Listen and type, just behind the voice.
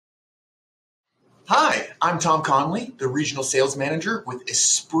Hi, I'm Tom Conley, the Regional Sales Manager with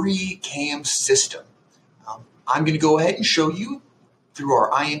ESPRITCAM system. I'm going to go ahead and show you through our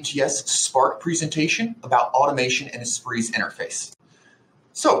IMTS Spark presentation about automation and Esprit's interface.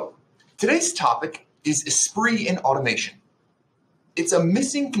 So, today's topic is Esprit and automation. It's a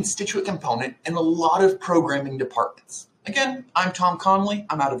missing constituent component in a lot of programming departments. Again, I'm Tom Conley.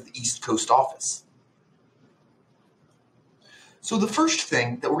 I'm out of the East Coast office. So the first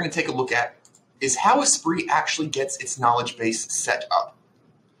thing that we're going to take a look at is how Esprit actually gets its knowledge base set up.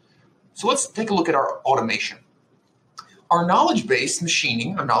 So let's take a look at our automation. Our knowledge base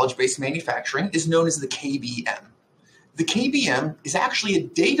machining, or knowledge base manufacturing, is known as the KBM. The KBM is actually a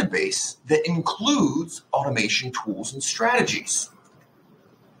database that includes automation tools and strategies.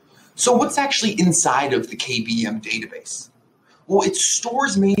 So what's actually inside of the KBM database? Well, it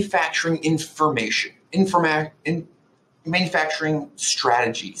stores manufacturing information, manufacturing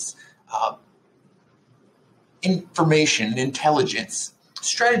strategies, information and intelligence,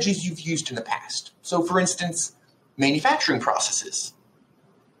 strategies you've used in the past. So for instance, manufacturing processes,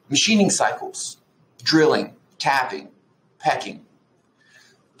 machining cycles, drilling, tapping, pecking,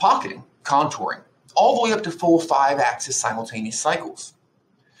 pocketing, contouring, all the way up to full 5-axis simultaneous cycles.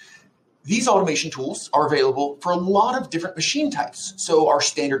 These automation tools are available for a lot of different machine types. So our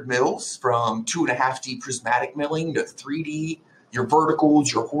standard mills, from 2.5D prismatic milling to 3D, your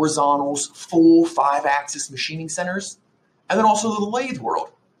verticals, your horizontals, full 5-axis machining centers, and then also the lathe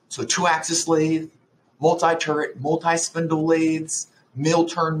world. So 2-axis lathe, multi-turret, multi-spindle lathes, mill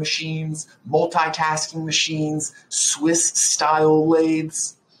turn machines, multitasking machines, Swiss-style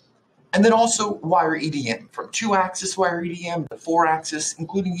lathes, and then also wire EDM, from 2-axis wire EDM to 4-axis,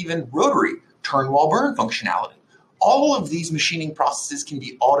 including even rotary turn while burn functionality. All of these machining processes can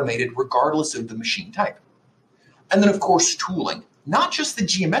be automated regardless of the machine type. And then, of course, tooling. Not just the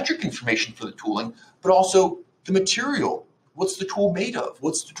geometric information for the tooling, but also the material. What's the tool made of?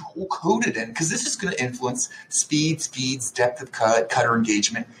 What's the tool coated in? Because this is going to influence speeds, depth of cut, cutter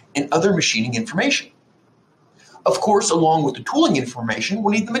engagement, and other machining information. Of course, along with the tooling information,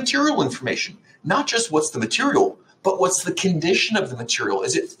 we need the material information. Not just what's the material, but what's the condition of the material.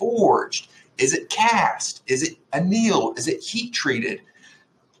 Is it forged? Is it cast? Is it annealed? Is it heat treated?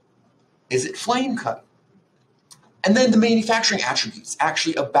 Is it flame cut? And then the manufacturing attributes,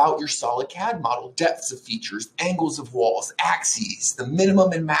 actually about your solid CAD model, depths of features, angles of walls, axes, the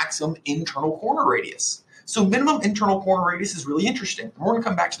minimum and maximum internal corner radius. So minimum internal corner radius is really interesting. We're going to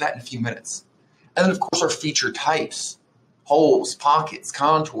come back to that in a few minutes. And then, of course, our feature types, holes, pockets,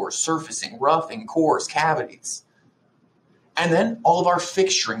 contours, surfacing, roughing, cores, cavities. And then all of our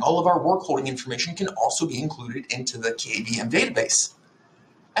fixturing, all of our work holding information can also be included into the KBM database.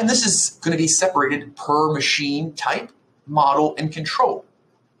 And this is going to be separated per machine type, model, and control.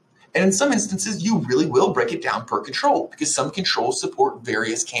 And in some instances, you really will break it down per control, because some controls support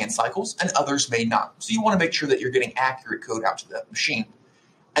various CAN cycles and others may not. So you want to make sure that you're getting accurate code out to the machine.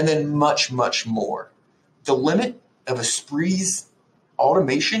 And then much, much more. The limit of Esprit's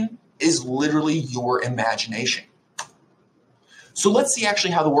automation is literally your imagination. So let's see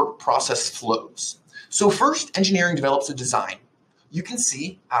actually how the work process flows. So first, engineering develops a design. You can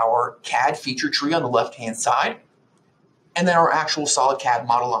see our CAD feature tree on the left-hand side, and then our actual solid CAD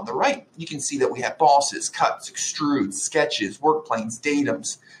model on the right. You can see that we have bosses, cuts, extrudes, sketches, work planes,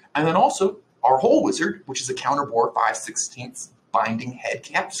 datums, and then also our hole wizard, which is a counterbore 5/16 binding head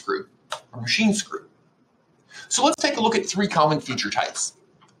cap screw, or machine screw. So let's take a look at 3 common feature types: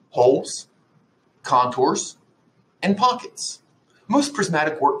 holes, contours, and pockets. Most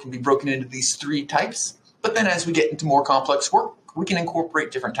prismatic work can be broken into these 3 types, but then as we get into more complex work, we can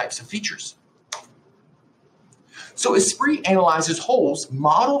incorporate different types of features. So Esprit analyzes holes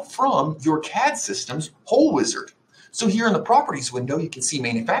modeled from your CAD system's hole wizard. So here in the properties window, you can see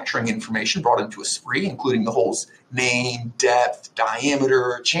manufacturing information brought into Esprit, including the hole's name, depth,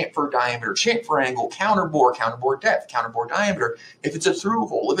 diameter, chamfer angle, counterbore depth, counterbore diameter. If it's a through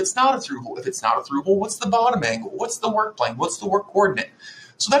hole, if it's not a through hole, what's the bottom angle? What's the work plane? What's the work coordinate?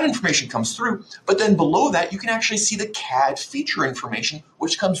 So that information comes through, but then below that, you can actually see the CAD feature information,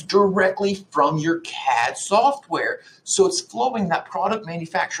 which comes directly from your CAD software. So it's flowing that product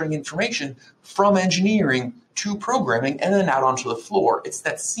manufacturing information from engineering to programming and then out onto the floor. It's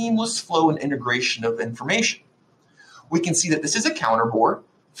that seamless flow and integration of information. We can see that this is a counterbore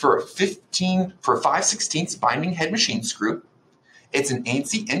for a 5/16 binding head machine screw. It's an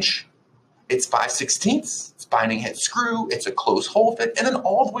ANSI inch. It's 5/16, it's binding head screw, it's a close hole fit, and then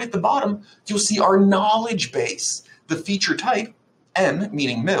all the way at the bottom, you'll see our knowledge base. The feature type, M,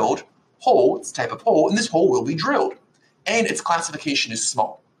 meaning milled, hole, it's type of hole, and this hole will be drilled. And its classification is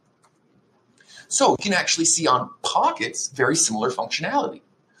small. So you can actually see on pockets very similar functionality.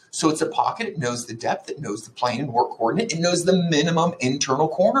 So it's a pocket, it knows the depth, it knows the plane and work coordinate, it knows the minimum internal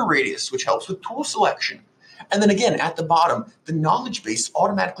corner radius, which helps with tool selection. And then again, at the bottom, the knowledge base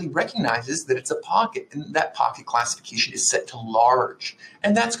automatically recognizes that it's a pocket, and that pocket classification is set to large.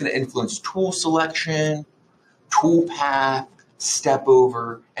 And that's going to influence tool selection, tool path, step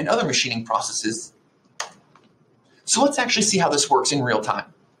over, and other machining processes. So let's actually see how this works in real time.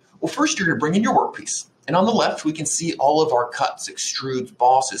 Well, first you're going to bring in your workpiece. And on the left, we can see all of our cuts, extrudes,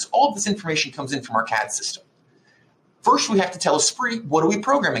 bosses. All of this information comes in from our CAD system. First, we have to tell ESPRIT, what are we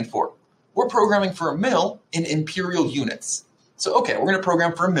programming for? We're programming for a mill in imperial units. So, okay, we're going to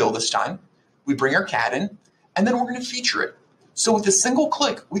program for a mill this time. We bring our CAD in, and then we're going to feature it. So with a single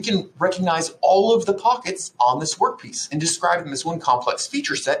click, we can recognize all of the pockets on this workpiece and describe them as one complex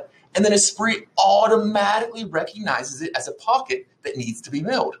feature set, and then ESPRIT automatically recognizes it as a pocket that needs to be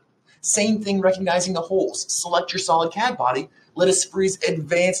milled. Same thing recognizing the holes. Select your solid CAD body, let ESPRIT's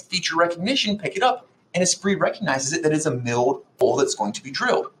advanced feature recognition pick it up, and ESPRIT recognizes it that it's a milled hole that's going to be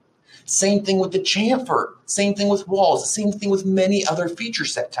drilled. Same thing with the chamfer, same thing with walls, same thing with many other feature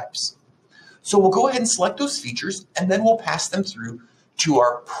set types. So we'll go ahead and select those features, and then we'll pass them through to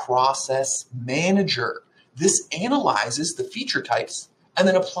our process manager. This analyzes the feature types and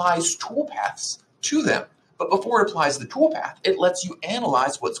then applies tool paths to them. But before it applies the tool path, it lets you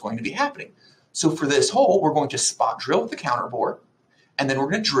analyze what's going to be happening. So for this hole, we're going to spot drill with the counterbore, and then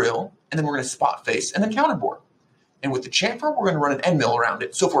we're going to drill, and then we're going to spot face, and then counterbore. And with the chamfer, we're going to run an end mill around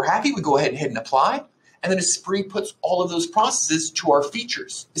it. So if we're happy, we go ahead and hit and apply, and then ESPRIT puts all of those processes to our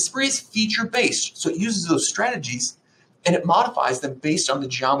features. ESPRIT is feature-based, so it uses those strategies, and it modifies them based on the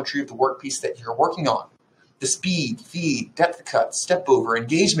geometry of the workpiece that you're working on. The speed, feed, depth cut, step over,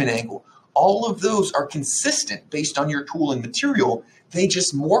 engagement angle, all of those are consistent based on your tool and material. They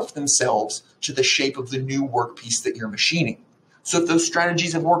just morph themselves to the shape of the new workpiece that you're machining. So if those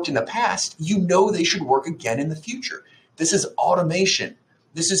strategies have worked in the past, you know they should work again in the future. This is automation.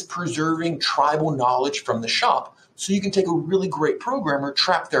 This is preserving tribal knowledge from the shop. So you can take a really great programmer,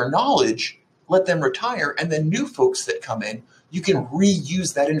 trap their knowledge, let them retire, and then new folks that come in, you can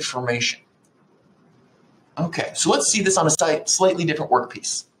reuse that information. Okay, so let's see this on a slightly different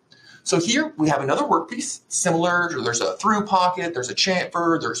workpiece. So here we have another workpiece, similar, there's a through pocket, there's a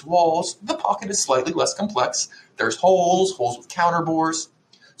chamfer, there's walls. The pocket is slightly less complex. There's holes with counterbores.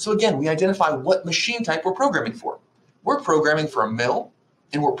 So again, we identify what machine type we're programming for. We're programming for a mill,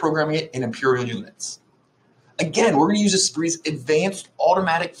 and we're programming it in imperial units. Again, we're going to use ESPRIT's advanced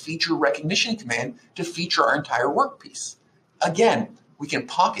automatic feature recognition command to feature our entire workpiece. Again, we can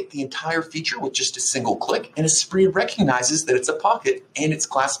pocket the entire feature with just a single click, and ESPRIT recognizes that it's a pocket and its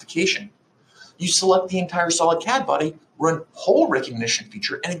classification. You select the entire solid CAD body, run hole recognition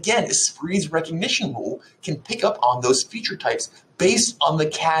feature, and again, ESPRIT's recognition rule can pick up on those feature types based on the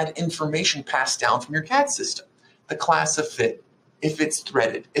CAD information passed down from your CAD system. The class of fit, if it's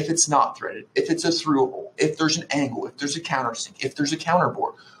threaded, if it's not threaded, if it's a through hole, if there's an angle, if there's a countersink, if there's a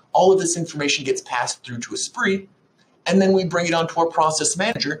counterbore. All of this information gets passed through to ESPRIT, and then we bring it onto our process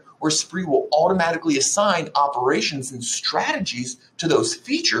manager, where ESPRIT will automatically assign operations and strategies to those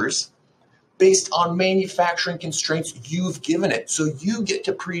features based on manufacturing constraints you've given it. So you get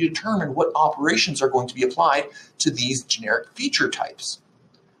to predetermine what operations are going to be applied to these generic feature types.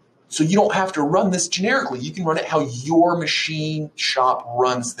 So you don't have to run this generically. You can run it how your machine shop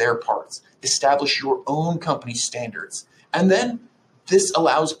runs their parts. Establish your own company standards. And then this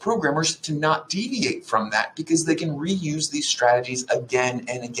allows programmers to not deviate from that because they can reuse these strategies again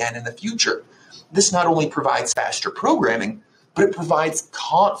and again in the future. This not only provides faster programming, but it provides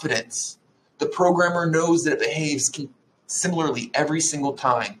confidence. The programmer knows that it behaves similarly every single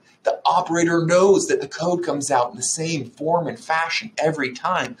time. The operator knows that the code comes out in the same form and fashion every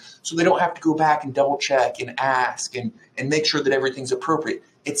time, so they don't have to go back and double check and ask and make sure that everything's appropriate.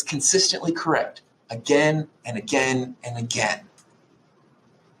 It's consistently correct again and again and again.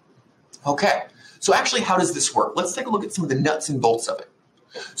 Okay, so actually how does this work? Let's take a look at some of the nuts and bolts of it.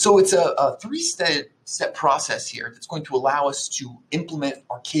 So it's a three-step process here that's going to allow us to implement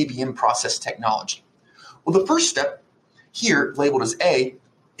our KBM process technology. Well, the first step here, labeled as A,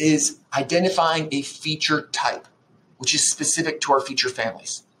 is identifying a feature type, which is specific to our feature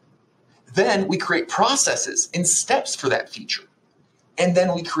families. Then we create processes and steps for that feature. And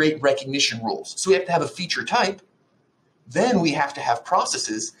then we create recognition rules. So we have to have a feature type, then we have to have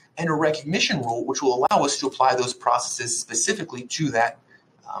processes and a recognition rule, which will allow us to apply those processes specifically to that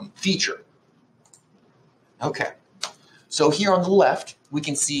feature. Okay, so here on the left, we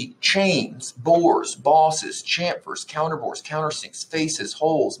can see chains, bores, bosses, chamfers, counterbores, countersinks, faces,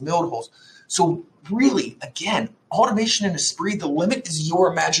 holes, milled holes. So really, again, automation in ESPRIT, the limit is your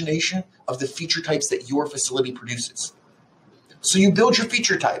imagination of the feature types that your facility produces. So you build your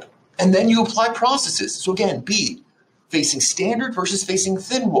feature type, and then you apply processes. So again, B, facing standard versus facing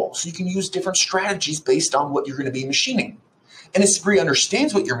thin wall. So you can use different strategies based on what you're going to be machining. And ESPRIT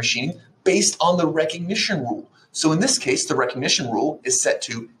understands what you're machining based on the recognition rule. So in this case, the recognition rule is set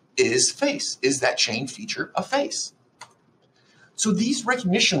to is face. Is that chain feature a face? So these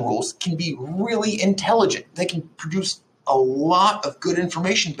recognition rules can be really intelligent. They can produce a lot of good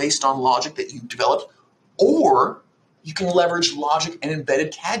information based on logic that you've developed, or you can leverage logic and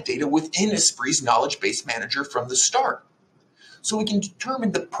embedded CAD data within ESPRIT's knowledge base manager from the start. So we can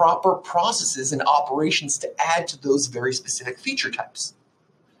determine the proper processes and operations to add to those very specific feature types.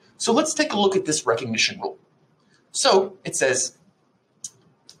 So let's take a look at this recognition rule. So it says,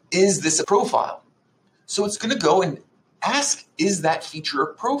 is this a profile? So it's going to go and ask, is that feature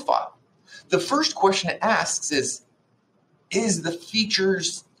a profile? The first question it asks is the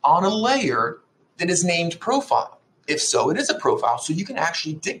features on a layer that is named profile? If so, it is a profile. So you can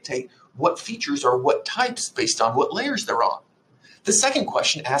actually dictate what features are what types based on what layers they're on. The second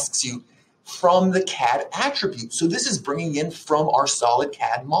question asks you from the CAD attribute. So this is bringing in from our solid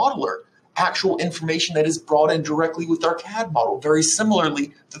CAD modeler, actual information that is brought in directly with our CAD model. Very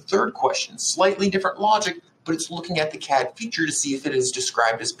similarly, the third question, slightly different logic, but it's looking at the CAD feature to see if it is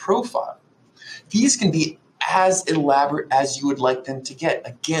described as profile. These can be as elaborate as you would like them to get.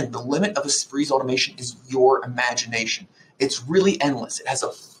 Again, the limit of ESPRIT's automation is your imagination. It's really endless. It has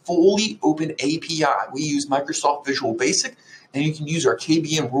a fully open API. We use Microsoft Visual Basic, and you can use our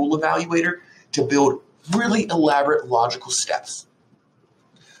KBM rule evaluator to build really elaborate logical steps.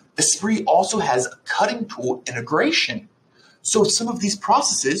 ESPRIT also has a cutting tool integration. So some of these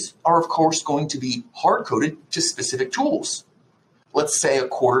processes are, of course, going to be hard-coded to specific tools. Let's say a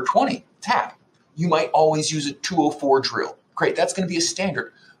quarter 20 tab. You might always use a 204 drill. Great, that's going to be a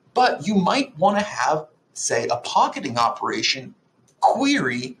standard. But you might want to have, say, a pocketing operation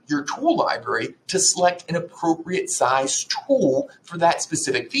query your tool library to select an appropriate size tool for that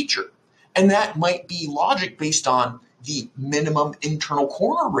specific feature. And that might be logic based on the minimum internal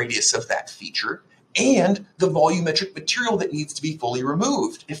corner radius of that feature and the volumetric material that needs to be fully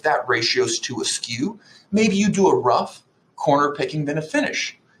removed. If that ratio is too askew, maybe you do a rough, corner picking, then a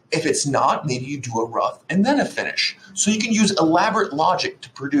finish. If it's not, maybe you do a rough and then a finish. So you can use elaborate logic to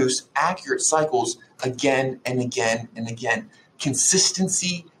produce accurate cycles again and again and again.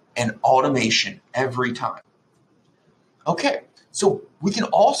 Consistency and automation every time. Okay, so we can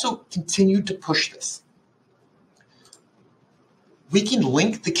also continue to push this. We can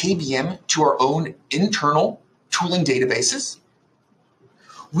link the KBM to our own internal tooling databases.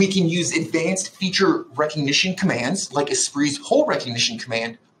 We can use advanced feature recognition commands like ESPRIT's hole recognition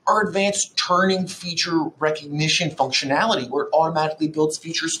command or advanced turning feature recognition functionality where it automatically builds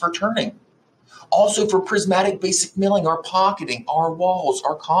features for turning. Also for prismatic basic milling, our pocketing, our walls,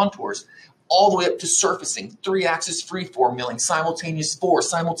 our contours, all the way up to surfacing, 3-axis freeform milling, simultaneous 4,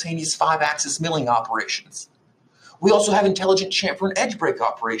 simultaneous 5-axis milling operations. We also have intelligent chamfer and edge break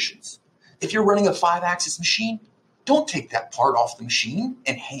operations. If you're running a 5-axis machine, don't take that part off the machine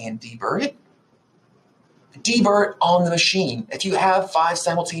and hand deburr it. Deburr it on the machine. If you have 5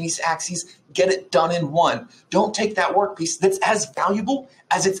 simultaneous axes, get it done in 1. Don't take that workpiece that's as valuable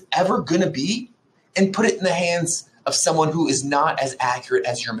as it's ever going to be and put it in the hands of someone who is not as accurate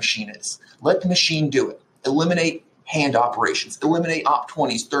as your machine is. Let the machine do it. Eliminate hand operations. Eliminate op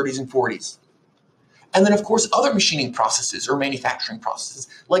 20s, 30s, and 40s. And then, of course, other machining processes or manufacturing processes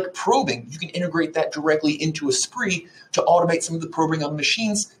like probing. You can integrate that directly into ESPRIT to automate some of the probing on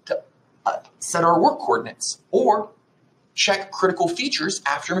machines to set our work coordinates or check critical features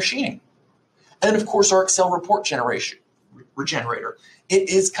after machining. And then, of course, our Excel report regenerator. It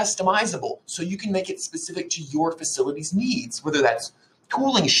is customizable, so you can make it specific to your facility's needs, whether that's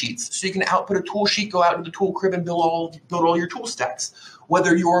tooling sheets, so you can output a tool sheet, go out to the tool crib and build all your tool stacks.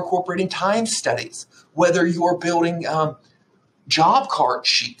 Whether you're incorporating time studies, whether you're building job card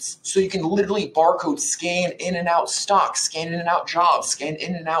sheets, so you can literally barcode scan in and out stock, scan in and out jobs, scan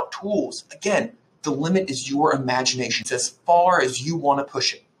in and out tools. Again, the limit is your imagination. It's as far as you want to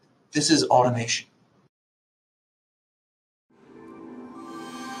push it. This is automation.